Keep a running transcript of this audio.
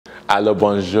Hello,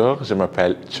 bonjour, je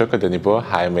m'appelle Chúk Odenigbo.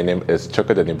 Hi, my name is Chúk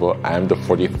Odenigbo. I'm the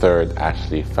 43rd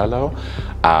Ashley Fellow,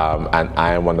 and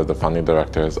I am one of the founding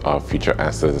directors of Future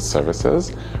Ancestors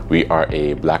Services. We are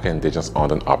a Black and Indigenous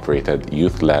owned and operated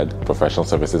youth-led professional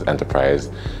services enterprise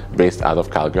based out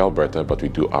of Calgary, Alberta, but we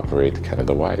do operate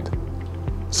Canada-wide.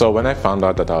 So when I found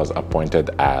out that I was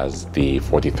appointed as the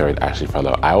 43rd Ashley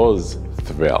Fellow, I was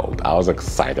thrilled. I was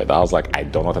excited. I was like, I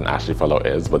don't know what an Ashley Fellow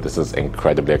is, but this is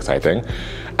incredibly exciting.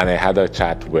 And I had a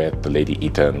chat with the Lady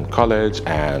Eaton College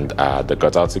and the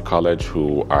Gzowski College,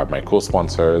 who are my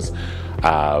co-sponsors.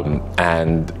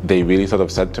 And they really sort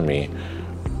of said to me,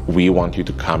 we want you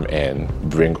to come in,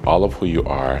 bring all of who you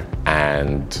are,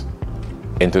 and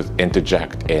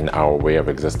interject in our way of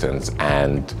existence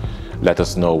and let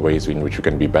us know ways in which we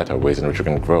can be better, ways in which we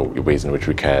can grow, ways in which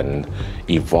we can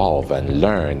evolve and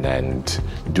learn and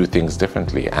do things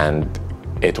differently. And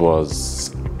it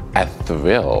was a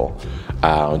thrill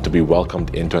to be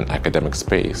welcomed into an academic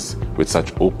space with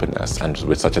such openness and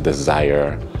with such a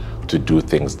desire to do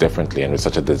things differently and with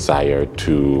such a desire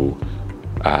to,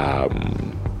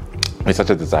 with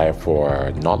such a desire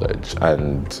for knowledge.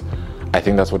 And I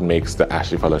think that's what makes the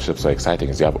Ashley Fellowship so exciting,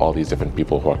 is you have all these different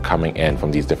people who are coming in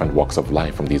from these different walks of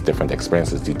life, from these different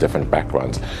experiences, these different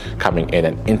backgrounds, coming in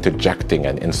and interjecting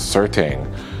and inserting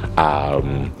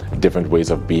different ways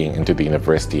of being into the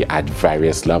university at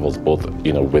various levels, both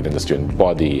within the student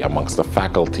body, amongst the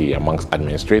faculty, amongst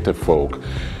administrative folk,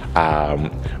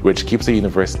 which keeps the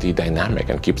university dynamic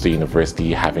and keeps the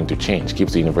university having to change,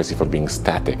 keeps the university from being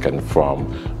static and from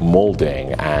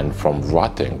molding and from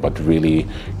rotting, but really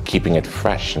keeping it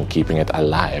fresh and keeping it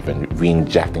alive and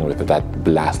re-injecting with it that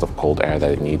blast of cold air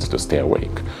that it needs to stay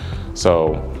awake.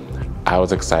 So I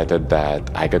was excited that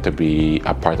I get to be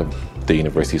a part of the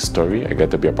university's story, I get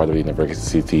to be a part of the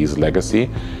university's legacy,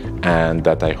 and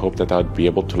that I hope that I would be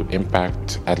able to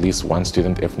impact at least one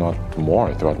student, if not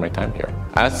more, throughout my time here.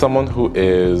 As someone who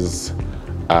is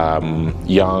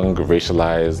young,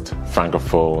 racialized,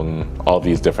 francophone, all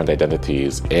these different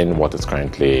identities in what is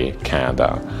currently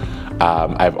Canada,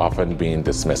 I've often been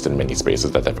dismissed in many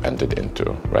spaces that I've entered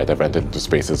into, right? I've entered into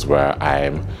spaces where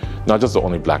I'm not just the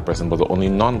only Black person, but the only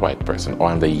non-white person, or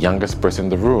I'm the youngest person in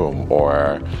the room,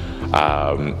 or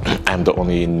I'm the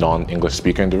only non-English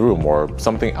speaker in the room, or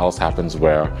something else happens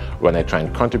where when I try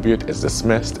and contribute, it's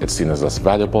dismissed, it's seen as less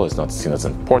valuable, it's not seen as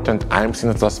important, I'm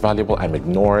seen as less valuable, I'm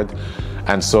ignored.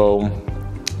 And so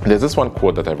there's this one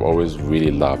quote that I've always really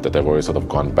loved, that I've always sort of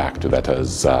gone back to, that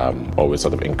has always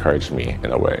sort of encouraged me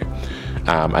in a way.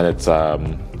 And it's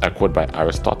a quote by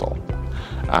Aristotle.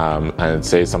 And it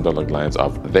says something along the lines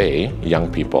of, they,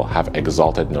 young people, have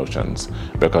exalted notions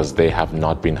because they have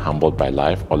not been humbled by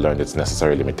life or learned its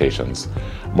necessary limitations.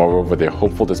 Moreover, their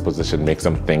hopeful disposition makes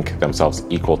them think themselves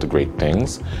equal to great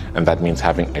things, and that means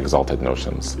having exalted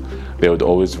notions. They would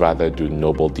always rather do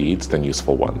noble deeds than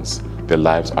useful ones. Their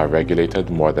lives are regulated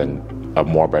more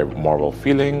by moral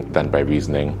feeling than by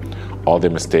reasoning. All their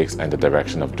mistakes are in the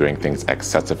direction of doing things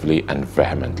excessively and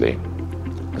vehemently.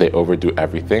 They overdo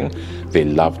everything. They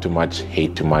love too much,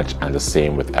 hate too much, and the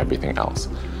same with everything else.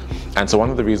 And so one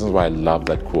of the reasons why I love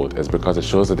that quote is because it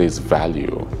shows that there's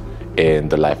value in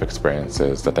the life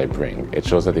experiences that I bring. It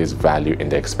shows that there's value in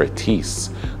the expertise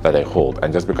that I hold.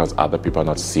 And just because other people are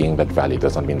not seeing that value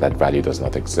does not mean that value does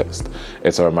not exist.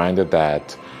 It's a reminder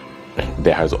that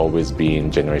there has always been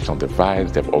generational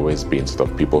divides. There have always been sort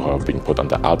of people who have been put on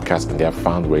the outcast, and they have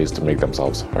found ways to make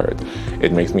themselves heard.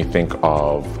 It makes me think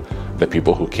of the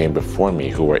people who came before me,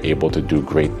 who were able to do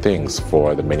great things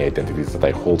for the many identities that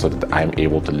I hold, so that I'm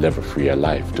able to live a freer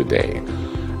life today.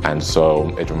 And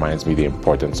so it reminds me the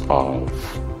importance of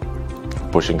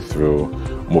pushing through,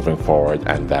 moving forward,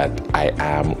 and that I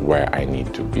am where I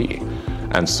need to be.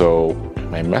 And so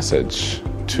my message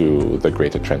to the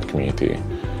greater Trent community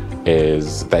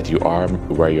is that you are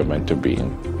where you're meant to be,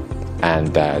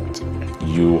 and that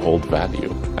you hold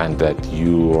value, and that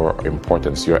your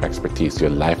importance, your expertise, your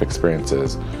life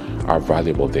experiences are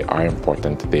valuable. They are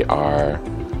important. They are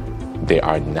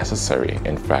necessary,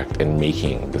 in fact, in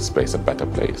making this place a better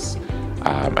place,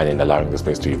 and in allowing this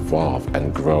place to evolve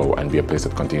and grow and be a place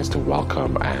that continues to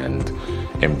welcome and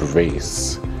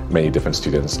embrace many different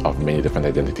students of many different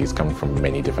identities coming from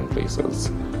many different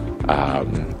places.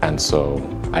 And so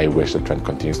I wish that Trent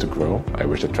continues to grow. I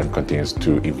wish that Trent continues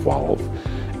to evolve,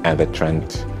 and that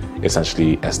Trent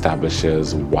essentially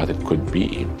establishes what it could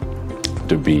be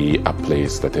to be a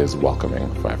place that is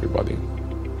welcoming for everybody.